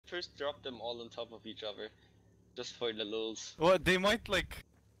first drop them all on top of each other, just for the lulz. Well, they might like.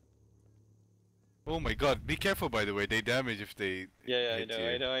 Oh my god! Be careful, by the way. They damage if they Yeah, hit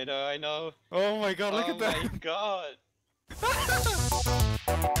I you. know, I know. Oh my god! Look Oh at that! my god! What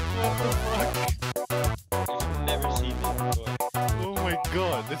the fuck? I've never seen this before. Oh my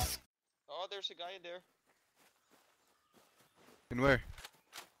god! This. Oh, there's a guy in there. And where?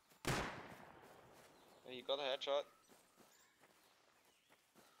 Hey, you got a headshot.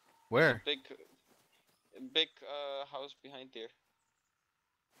 Where? Big house behind there.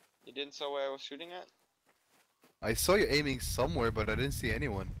 You didn't saw where I was shooting at? I saw you aiming somewhere, but I didn't see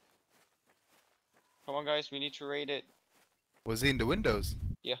anyone. Come on, guys, we need to raid it. Was he in the windows?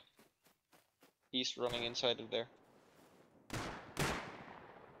 Yeah. He's running inside of there.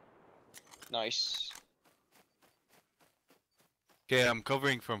 Nice. Okay, I'm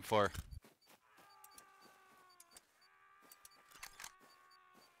covering from far.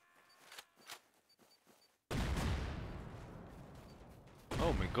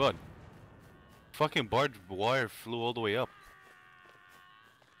 Oh my god. Fucking barbed wire flew all the way up.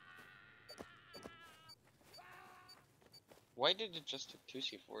 Why did it just take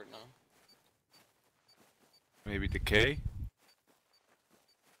 2C4 now? Maybe decay?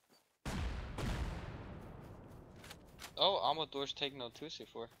 Oh, Amador's taking out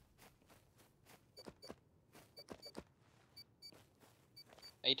 2C4.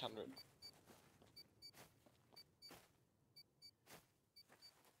 800.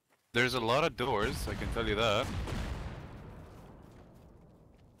 There's a lot of doors, I can tell you that.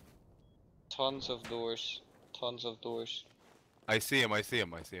 Tons of doors. Tons of doors. I see him, I see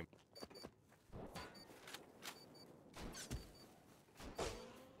him, I see him.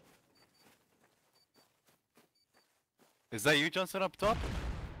 Is that you, Johnson, up top?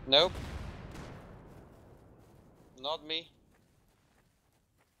 Nope. Not me.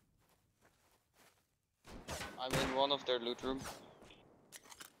 I'm in one of their loot room.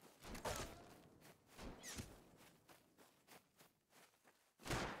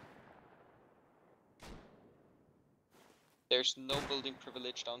 There's no building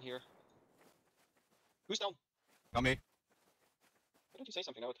privilege down here. Who's down? Not me. Why don't you say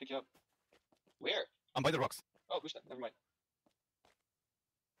something? I would pick you up. Where? I'm by the rocks. Oh, who's that? Never mind.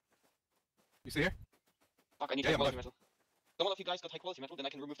 You see here? Fuck, I need high quality metal. Someone of you guys got high quality metal, then I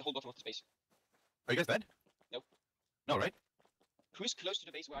can remove the whole bottom of the space. Are you guys dead? Nope. No, right? Who's close to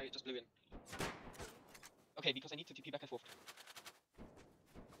the base where I just blew in? Okay, because I need to TP back and forth.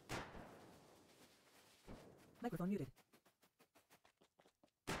 Microphone muted.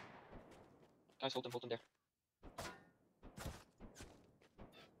 Guys, hold them there.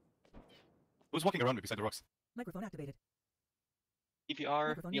 Who's walking around me beside the rocks? Microphone activated. TPR,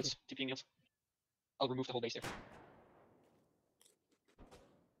 Microphone Niels, TP Niels. I'll remove the whole base there.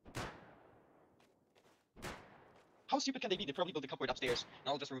 How stupid can they be? They probably built a cupboard upstairs,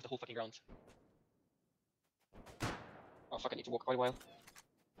 and I'll just remove the whole fucking ground. Oh fuck, I need to walk quite a while.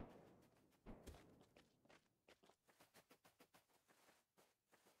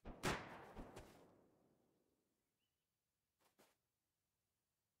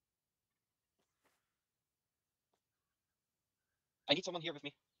 I need someone here with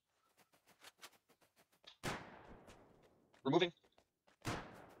me. Removing.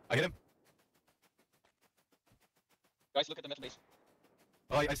 I hit him. Guys, look at the metal base.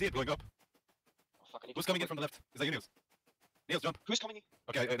 Oh, I see it going up. Oh fuck, I need Who's to coming in from the left? Is that you, Niels? Niels, jump. Who's coming in?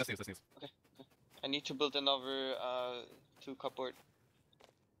 Okay, that's Niels, that's Niels. Okay. I need to build another 2 cupboard.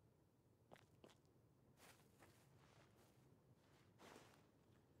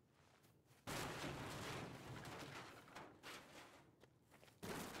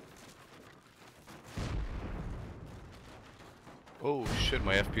 Oh shit,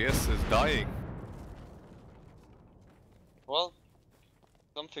 my FPS is dying. Well,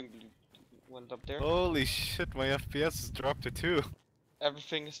 something went up there. Holy shit, my FPS has dropped to 2.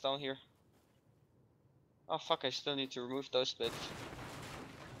 Everything is down here. Oh fuck, I still need to remove those bits.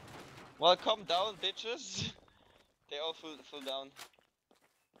 Well, calm down, bitches. They all full down.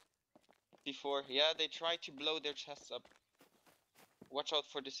 C4. Yeah, they tried to blow their chests up. Watch out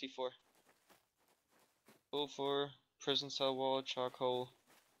for the C4. Go for prison cell wall, charcoal.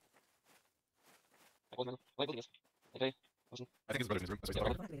 Okay. I think it's brother in his room. That's what he's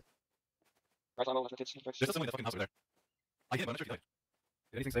Microphone activated. Right, I'm all left kids. There's still someone in the fucking house over there. I hit him, I'm not sure if he died.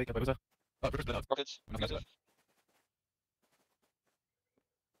 Did anything say Kababuza? Oh, British bled out. Rockets. Nothing else.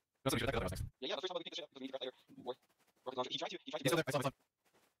 No, somebody should attack the other house next. Yeah, the first time we picked the shit up because we need to grab later. War. Rocket launcher. He tried to He's still there, I saw him, I saw him.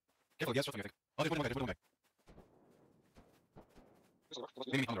 Careful, he has shots on me, I think. Oh, there's one guy, there's one guy.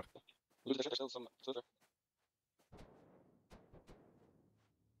 Maybe on the rock. Loot the shit, there's still some silver.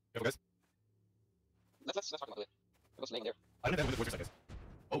 Careful, guys. Let's talk about it. It was laying there. I don't have a voice, I guess.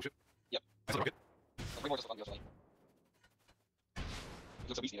 Oh shit. Yep. I saw a rocket. Way more just on the other side. It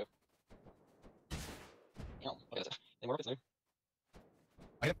looks so beastly though. Yeah, look at this. Any more rockets there?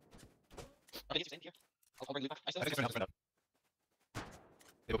 I am. Okay, he's in here. I'll bring Luke back. I still I think it's right now.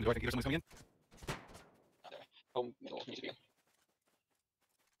 They opened the door, I think either someone's coming in. Ah, there. Home middle needs to be in.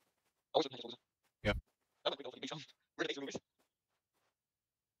 Oh, it's open. Yeah. That would be big jump. Where are the base removers?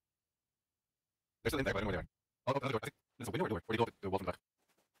 They're still in there, but I don't know where they are. Oh, open another door. I think there's a window or a door. Or do you go up the wall from the back?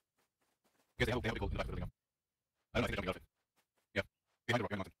 Yes, they have to go in the back of the building now. I don't know, I think they're jumping out of it. Yeah. Behind the rock,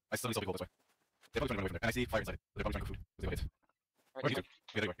 behind the mountain. I still saw people this way. They're probably trying to run away from there. And I see fire inside it. They're probably trying to go food. Because they got hit. Alright, Where are you two?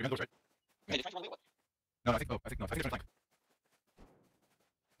 Yeah, there you are. You're behind the doors, right? Hey, they trying to run away, what? No, I think no. I think they're trying to flank.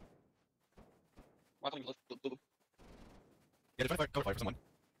 Why can't we look? Yeah, they're trying to cover fire for someone.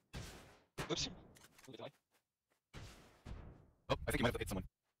 Oops. Move it away. Oh, I think you might have hit someone.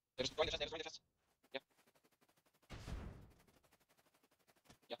 They're just destroying the chest. Yeah.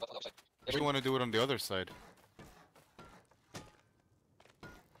 Yeah, that's on the other side. If you want to do it on the other side.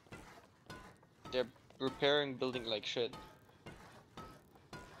 They're repairing building like shit.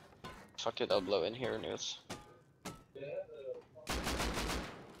 Fuck it, I'll blow in here, Nils.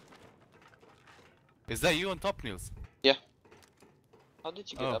 Is that you on top, Niels? Yeah. How did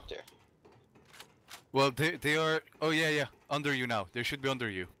you get Oh. up there? Well, they are. Oh yeah, yeah. Under you now. They should be under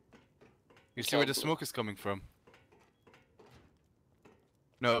you. You see where the smoke is coming from?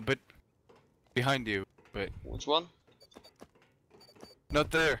 No, a bit behind you, but Which one? not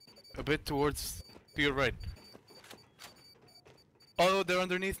there. A bit towards to your right. Oh, they're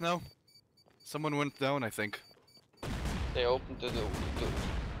underneath now. Someone went down, I think. They opened the door.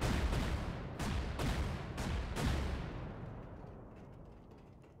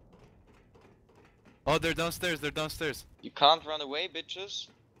 Oh, they're downstairs. They're downstairs. You can't run away, bitches.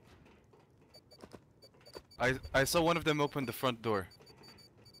 I saw one of them open the front door.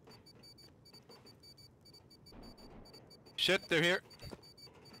 Shit, they're here.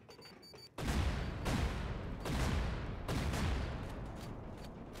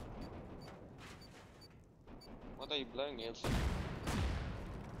 What are you blowing, Niels?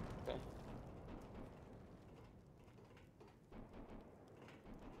 Okay.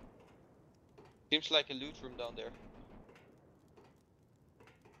 Seems like a loot room down there.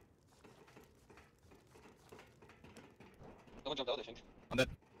 Someone jumped out, I think. I'm dead.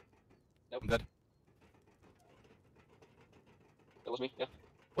 Nope. I'm dead. That was me, yeah.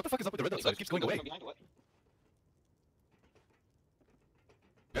 What the fuck is up with the red outside? It keeps going away. From behind or what?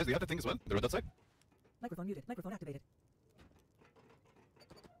 Guys, do you have the thing as well? The red outside? Microphone muted. Microphone activated.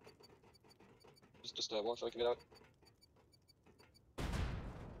 Just one so I can get out.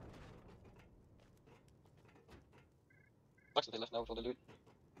 Sucks that they left now with all the loot.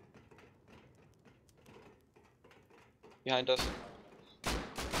 Behind us.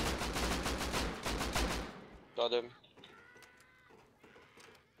 Got him.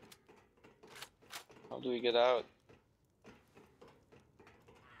 How do we get out?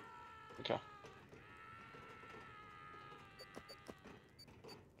 Okay.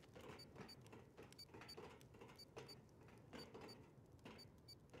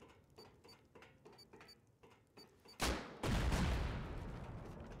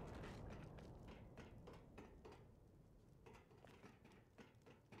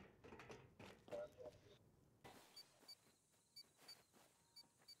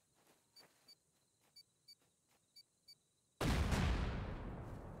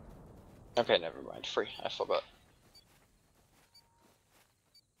 Okay, never mind. Free. I forgot.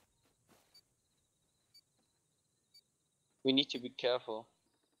 We need to be careful.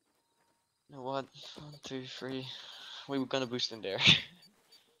 You know what? 1, 2, 3. We were gonna boost in there.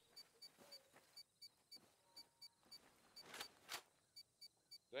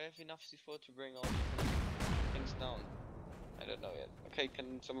 Do I have enough C4 to bring all the things down? I don't know yet. Okay,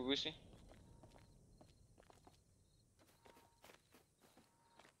 can someone boost me?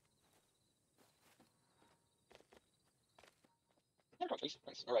 Airdrops, please.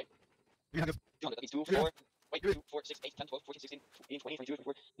 Thanks. Alright. Behind us. 200, that means 2, Yeah. 4, wait, Yeah. 2, 4, 6, 8, 10, 12, 14, 16, 18, 20, 22,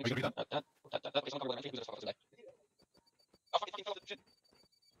 24, Are you gonna be done? that, okay, someone cover the entry, who's the fuck up today? Oh fuck, he fucking fell off the shit!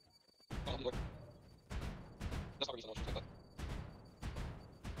 Oh, open the door. That's not a reason I want to like that.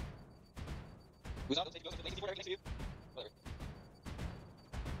 Who's out? Let's take lazy board next to you. Whatever.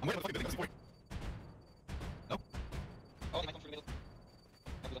 I'm waiting on the fucking building. I'm supporting. Oh, they might come through the middle.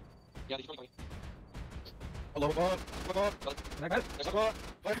 Yeah, they should probably come. Allah Akbar. Allah Akbar. Well, there's Allah Akbar.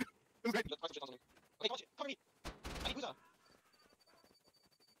 Fire. This is great. Let's some shit on something. Okay, come on, cover me! I need Buza!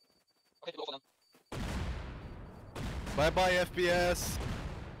 Okay, people off now. Bye bye FPS.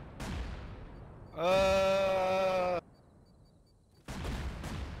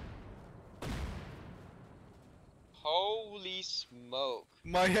 Holy smoke.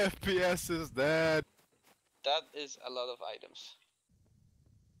 My FPS is dead. That is a lot of items.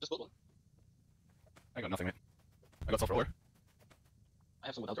 Just build one. I got nothing, mate. I got sulfur ore. I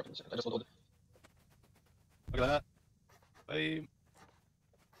have some wood, I'll drop it in a second. I just want wood. Look at that. I...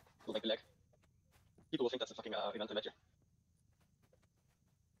 Will make me lag. People will think that's a fucking event to ledger.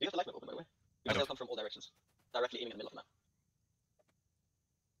 You have the light map open, by the way. Because they'll come from all directions. Directly aiming in the middle of the map.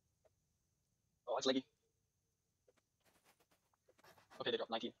 Oh, it's laggy. Okay, they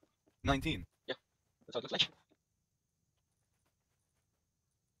dropped 19. 19. That's how it looks like.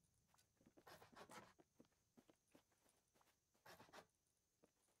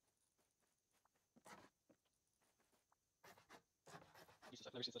 Jesus,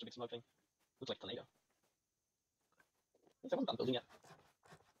 I've never seen such a big smoke thing. Looks like a tornado. Is everyone done building yet?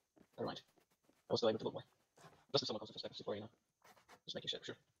 Never mind. I was still able to build more. Just if someone comes in for seconds before, you know. Just making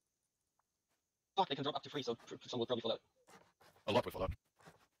sure. Fuck, they can drop up to 3, so some will probably fall out. A lot would fall out.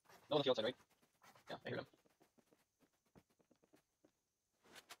 No one on the outside, right? Yeah, I hear them.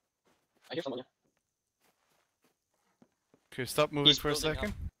 I hear someone, yeah. Okay, stop moving He's for a building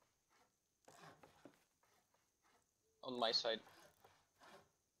second. On my side.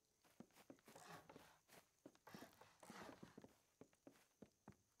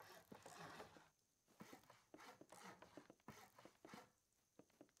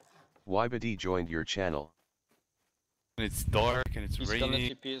 Wybadi joined your channel. And it's dark and it's He's rainy. gonna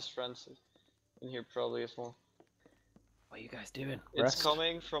TP his friends in here probably as well. What are you guys doing? It's Rest?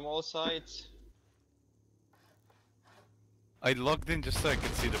 coming from all sides. I logged in just so I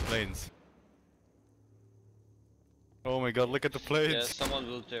could see the planes. Oh my god, look at the planes! Yeah, someone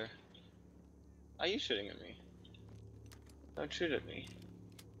built there. Are you shooting at me? Don't shoot at me.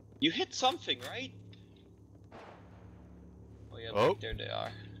 You hit something, right? Oh yeah, Oh. back there they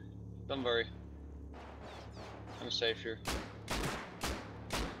are. Don't worry. I'm safe here.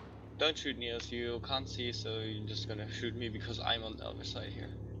 Don't shoot Niels, you can't see, so you're just gonna shoot me because I'm on the other side here.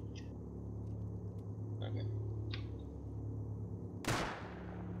 Okay.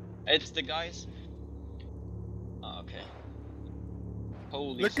 It's the guys. Oh, okay.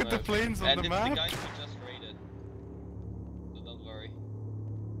 Holy Look at the smoke. planes on And the it's map! the guys we just raided. So don't worry.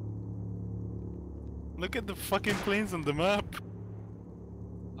 Look at the fucking planes on the map!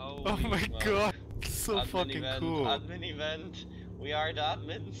 Holy Oh my smoke. god, so Admin fucking event, cool! Admin event. We are the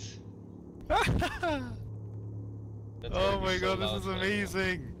admins. That's Oh gonna be my so god, this loud is for everyone.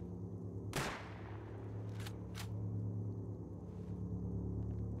 amazing!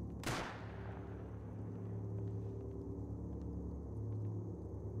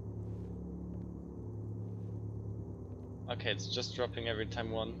 Okay, it's just dropping every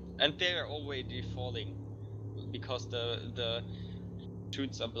time one. And they are already falling. Because the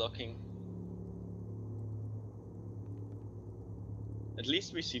shoots are blocking. At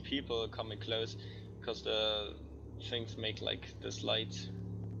least we see people coming close. Because the things make like this light.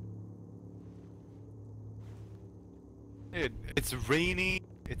 It's rainy,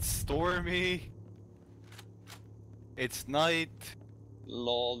 it's stormy, it's night.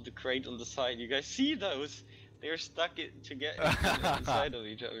 Lol, the crate on the side. You guys see those? They're stuck to get inside of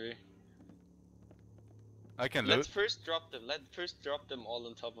each other. I can Let's loot. first drop them. Let's first drop them all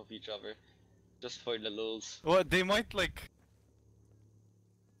on top of each other. Just for the lulz. What, they might like...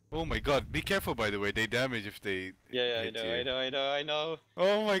 Oh my god, be careful by the way, they damage if they Yeah, hit I know.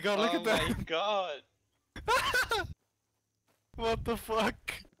 Oh my god, look Oh at that! my god! What the fuck?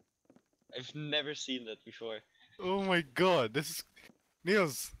 I've never seen that before. Oh my god, this is...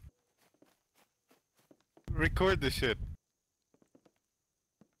 Niels! Record this shit.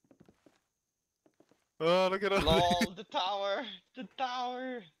 Oh, look at all Lol, the tower! The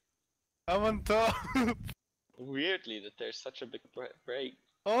tower! I'm on top! Weirdly that there's such a big break.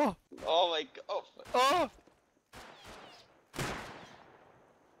 Oh! Oh my god. Oh, Oh!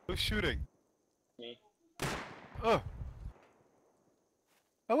 Who's shooting? me. Oh!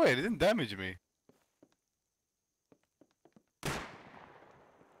 Oh wait, it didn't damage me.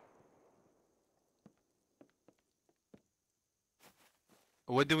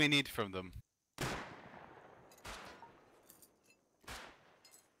 What do we need from them?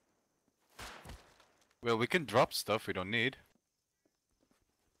 Well, we can drop stuff we don't need.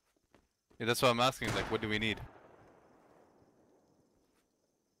 Yeah, that's what I'm asking, like, what do we need?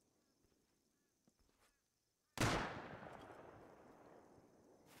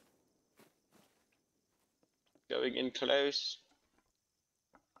 Going in close.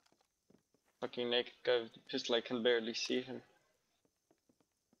 Fucking naked guy with the pistol, I can barely see him.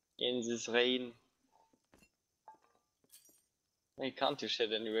 In this rain. You can't do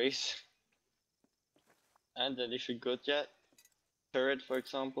shit anyways. And then if you're good yet, turret for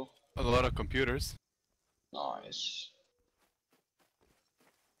example. A lot of computers. Nice.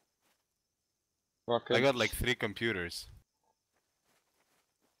 Rocket. I got like 3 computers.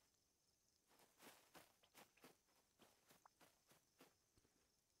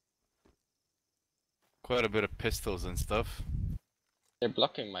 Quite a bit of pistols and stuff. They're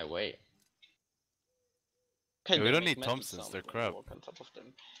blocking my way. Yeah, we they don't make need metal Thompsons, sound they're when you crap. walk on top of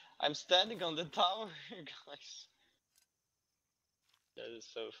them. I'm standing on the tower, guys. That is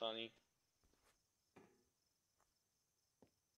so funny.